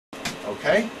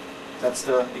Okay? That's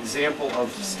the example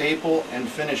of staple and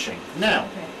finishing. Now,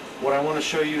 what I want to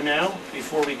show you now,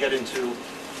 before we get into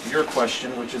your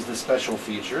question, which is the special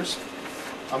features,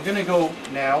 I'm going to go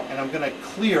now and I'm going to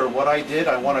clear what I did.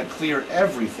 I want to clear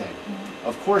everything.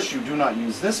 Of course, you do not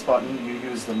use this button. You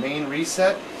use the main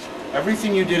reset.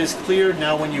 Everything you did is cleared.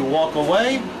 Now, when you walk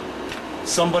away,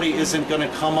 somebody isn't going to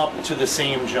come up to the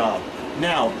same job.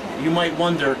 Now, you might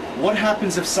wonder, what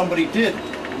happens if somebody did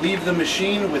leave the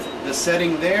machine with the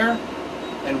setting there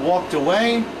and walked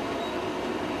away?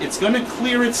 It's going to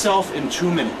clear itself in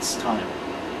 2 minutes time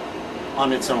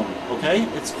on its own, okay?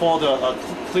 It's called a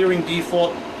clearing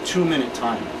default 2-minute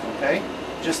time, okay?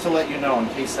 Just to let you know in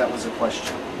case that was a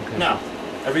question. Okay. Now,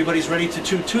 everybody's ready to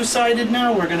do two-sided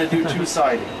now? We're going to do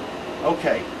two-sided.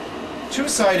 Okay.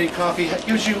 Two-sided copy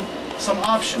gives you some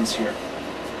options here.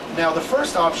 Now, the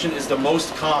first option is the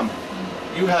most common.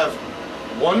 You have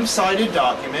one-sided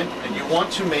document and you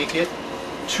want to make it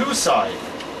two-sided.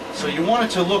 So you want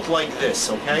it to look like this,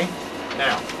 okay?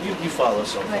 Now, you follow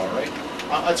so far, right?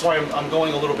 That's why I'm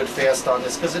going a little bit fast on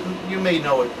this, because you may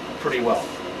know it pretty well.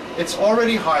 It's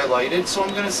already highlighted, so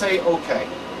I'm going to say okay.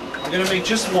 I'm going to make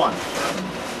just one.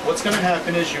 What's going to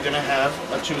happen is you're going to have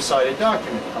a two-sided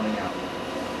document coming out.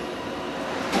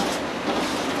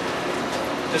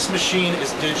 This machine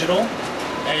is digital,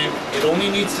 and it only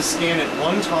needs to scan it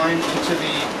one time into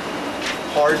the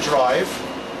hard drive.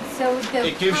 So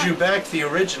it gives you back the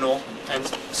original and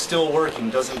still working,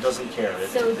 doesn't care.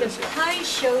 So the pie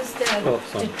shows the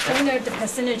toner, the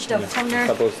percentage of toner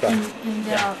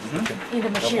in the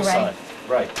machine, right?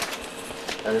 Right.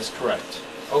 That is correct.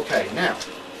 Okay, now,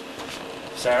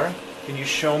 Sarah, can you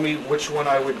show me which one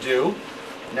I would do?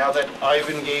 Now that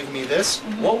Ivan gave me this,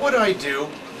 what would I do?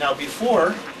 Now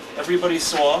before, everybody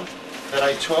saw that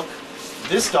I took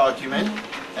this document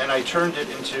and I turned it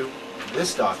into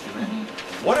this document.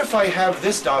 What if I have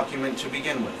this document to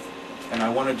begin with, and I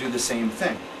want to do the same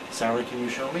thing? Sarah, can you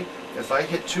show me? If I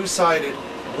hit two-sided,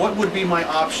 what would be my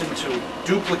option to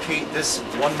duplicate this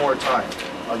one more time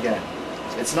again?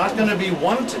 It's not going to be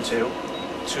 1 to 2,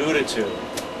 2 to 2,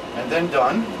 and then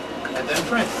done, and then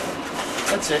print.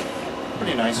 That's it.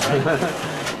 Pretty nice, right?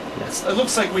 It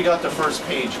looks like we got the first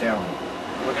page down.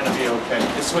 We're going to be okay.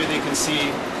 This way they can see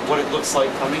what it looks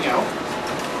like coming out,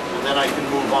 and then I can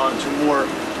move on to more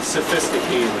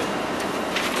sophisticated.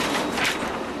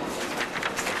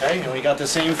 Okay, and we got the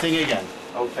same thing again.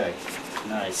 Okay,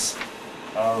 nice.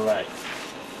 All right.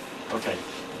 Okay,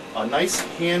 a nice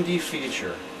handy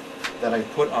feature that I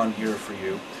put on here for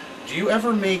you. Do you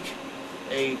ever make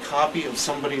a copy of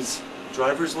somebody's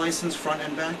driver's license front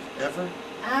and back, ever?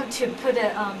 I have to put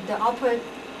the output.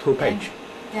 2-page.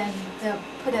 Then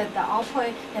put the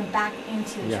output and back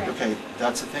into the tray. Okay,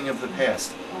 that's a thing of the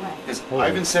past. Because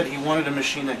Ivan said he wanted a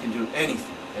machine that can do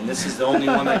anything, and this is the only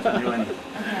one that can do anything.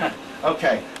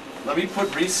 Okay, let me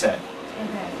put reset.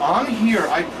 On here,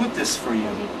 I put this for you.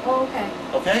 Oh, okay.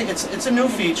 Okay, it's a new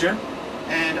feature,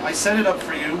 and I set it up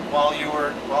for you while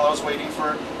I was waiting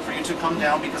for you to come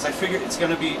down, because I figured it's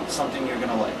going to be something you're going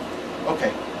to like.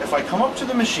 Okay, if I come up to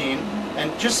the machine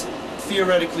and just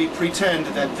theoretically pretend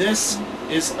that this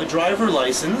is a driver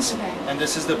license and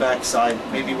this is the back side,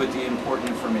 maybe with the important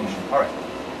information. All right,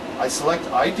 I select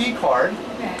ID card.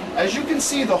 As you can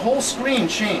see, the whole screen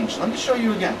changed. Let me show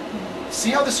you again.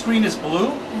 See how the screen is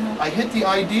blue? I hit the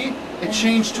ID, it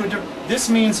changed to a different. This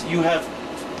means you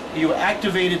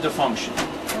activated the function.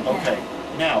 Okay,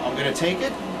 now I'm going to take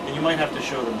it, and you might have to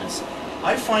show them this.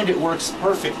 I find it works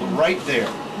perfectly right there.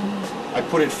 I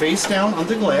put it face down on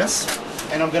the glass,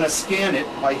 and I'm going to scan it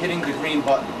by hitting the green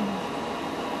button.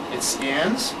 It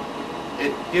scans.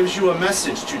 It gives you a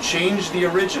message to change the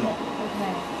original.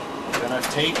 I'm going to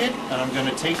take it, and I'm going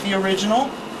to take the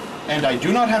original, and I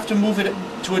do not have to move it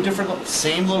to a different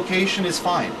same location is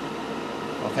fine.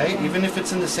 Okay, even if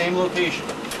it's in the same location.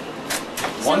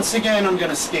 Once again, I'm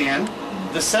going to scan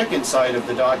the second side of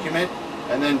the document,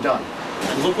 and then done.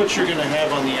 And look what you're going to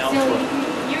have on the output.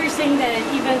 So you're saying that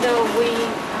even though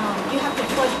you have to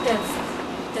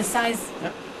flip the size.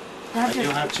 Yep. You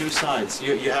have two sides.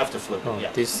 You have to flip it.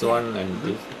 Yeah. This one and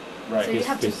this. Right. So you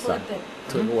have to flip it.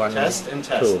 Test and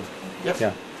test. Two. Yep.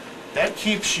 Yeah. That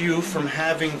keeps you from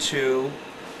having to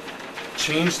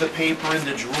change the paper in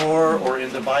the drawer or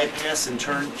in the bypass and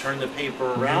turn the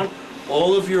paper around.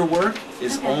 All of your work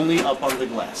is only up on the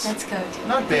glass. That's good.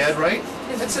 Not bad, right?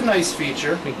 It's a nice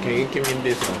feature. Can you give me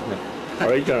this one? No.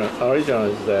 Original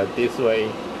is this way.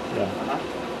 Yeah.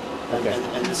 Okay.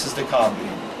 And this is the copy.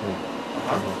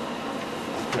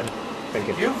 Okay.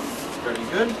 Thank you. Very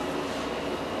good.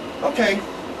 Okay.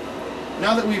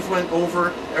 Now that we've went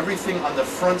over everything on the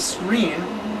front screen,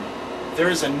 there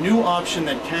is a new option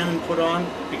that Canon put on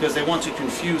because they want to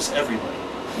confuse everybody.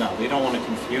 No, they don't want to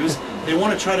confuse. They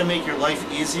want to try to make your life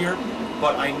easier,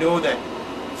 but I know that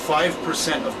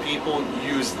 5% of people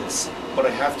use this, but I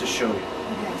have to show you.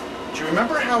 Okay. Do you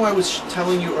remember how I was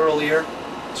telling you earlier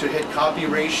to hit copy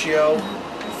ratio,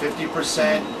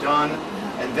 50% done,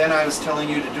 and then I was telling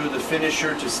you to do the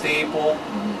finisher to staple,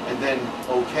 and then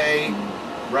okay,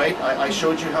 right? I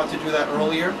showed you how to do that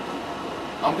earlier.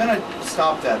 I'm going to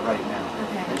stop that right now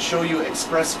and show you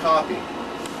express copy.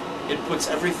 It puts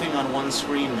everything on one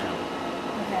screen now.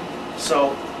 Okay.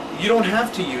 So you don't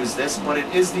have to use this, but it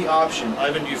is the option.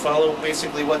 Ivan, do you follow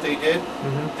basically what they did?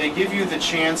 They give you the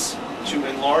chance to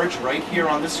enlarge right here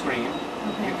on the screen.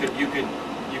 You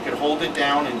could hold it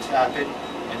down and tap it,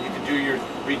 and you could do your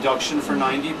reduction for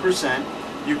 90%.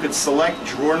 You could select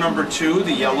drawer number 2,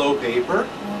 the yellow paper.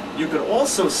 You could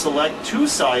also select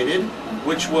two-sided,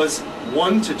 which was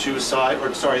 1 to 2 side,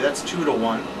 or sorry, that's 2 to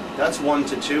 1. That's 1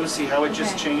 to 2. See how it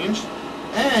just changed?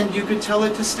 And you could tell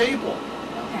it to staple.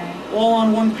 All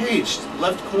on one page.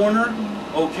 Left corner,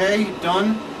 okay,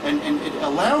 done. And it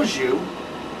allows you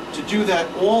to do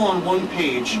that all on one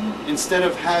page instead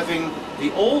of having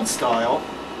the old style,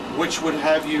 which would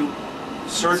have you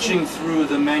searching through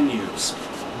the menus.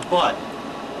 But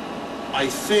I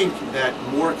think that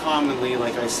more commonly,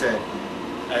 like I said,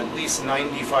 at least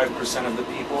 95% of the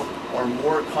people are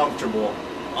more comfortable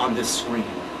on this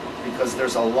screen because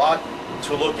there's a lot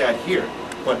to look at here.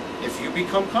 But if you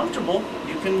become comfortable,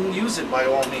 you can use it by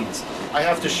all means. I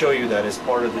have to show you that as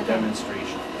part of the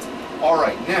demonstration. All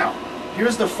right, now,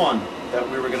 here's the fun that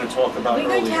we were going to talk about earlier.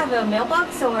 Are we going to have a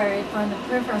mailbox or from the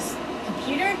peripheral's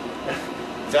computer?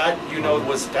 That, you know,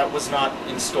 that was not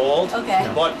installed,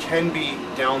 but can be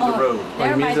down the road.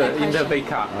 It means an interface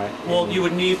card, right? Well, you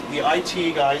would need the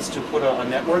IT guys to put a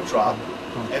network drop,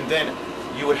 and then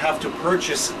you would have to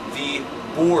purchase the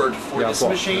board for this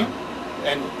machine.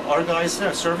 And our guys,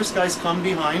 service guys come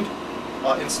behind,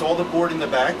 install the board in the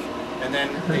back, and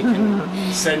then they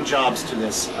can send jobs to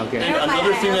this. Okay. And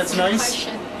another thing that's nice,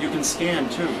 you can scan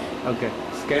too. Okay.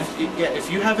 Scan?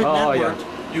 If you have it networked,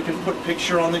 you can put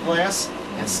picture on the glass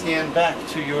and scan back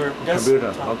to your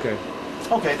desktop. Okay.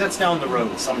 Okay, that's down the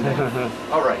road someday.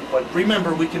 All right, but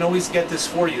remember, we can always get this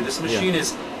for you. This machine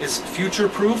is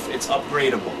future-proof. It's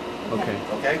upgradable. Okay.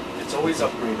 Okay, it's always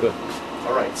upgradable. Good.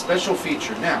 All right, special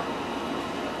feature. Now,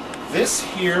 this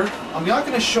here, I'm not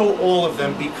going to show all of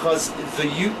them because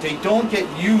they don't get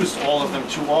used all of them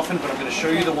too often, but I'm going to show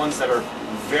you the ones that are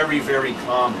very, very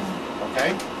common.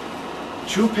 Okay?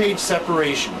 2-page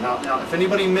separation. Now, if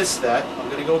anybody missed that, I'm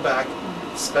going to go back.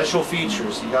 Special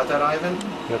features. You got that, Ivan?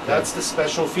 Okay. That's the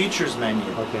special features menu.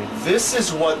 Okay. This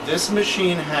is what this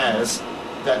machine has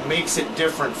that makes it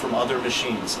different from other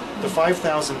machines. The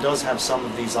 5000 does have some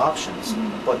of these options,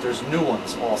 but there's new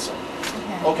ones also.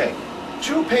 Okay.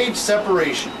 2-page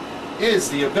separation is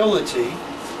the ability,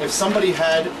 if somebody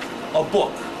had a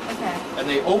book, and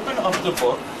they open up the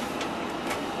book,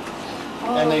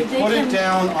 and they put it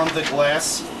down on the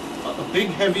glass, a big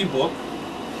heavy book,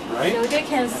 right? So they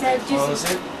can just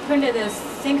print it as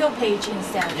single page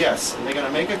instead. Yes, and they're going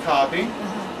to make a copy,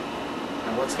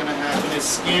 and what's going to happen is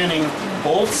scanning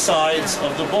both sides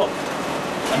of the book,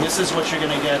 and this is what you're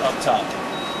going to get up top.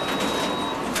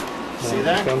 See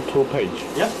that? 2-page.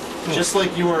 Yep. Just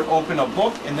like you were open a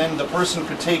book, and then the person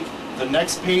could take the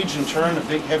next page and turn a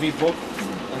big heavy book,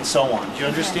 and so on. Do you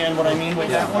understand what I mean with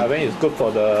that one? I think it's good for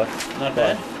the Not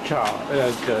bad. child,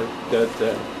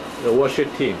 the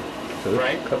worship team.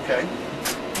 Right. Okay.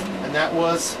 And that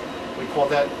was, we call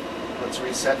that. Let's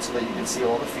reset so that you can see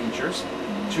all the features.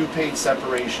 2-page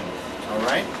separation. All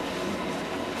right.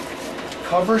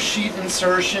 Cover sheet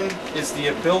insertion is the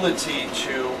ability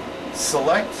to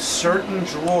select certain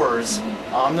drawers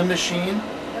on the machine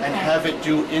and have it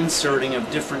do inserting of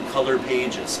different color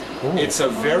pages. It's a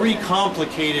very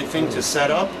complicated thing to set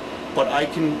up, but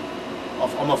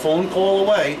I'm a phone call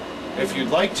away. If you'd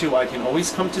like to, I can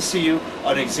always come to see you.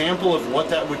 An example of what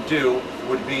that would do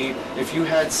would be if you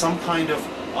had some kind of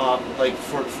like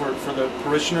for the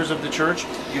parishioners of the church,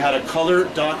 you had a color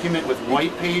document with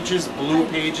white pages, blue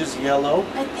pages, yellow,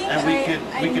 and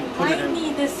we could put it in. I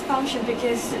need this function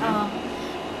because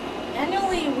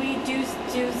annually we do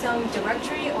some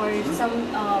directory or some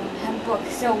handbook,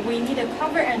 so we need a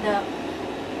cover and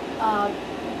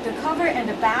the cover and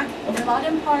the back, the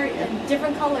bottom part, and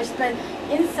different colors, but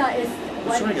inside is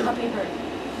one paper.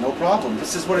 No problem.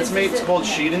 This is what it's made. It's called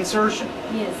sheet insertion.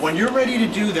 Yes. When you're ready to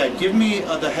do that, give me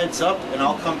the heads up, and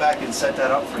I'll come back and set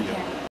that up for you.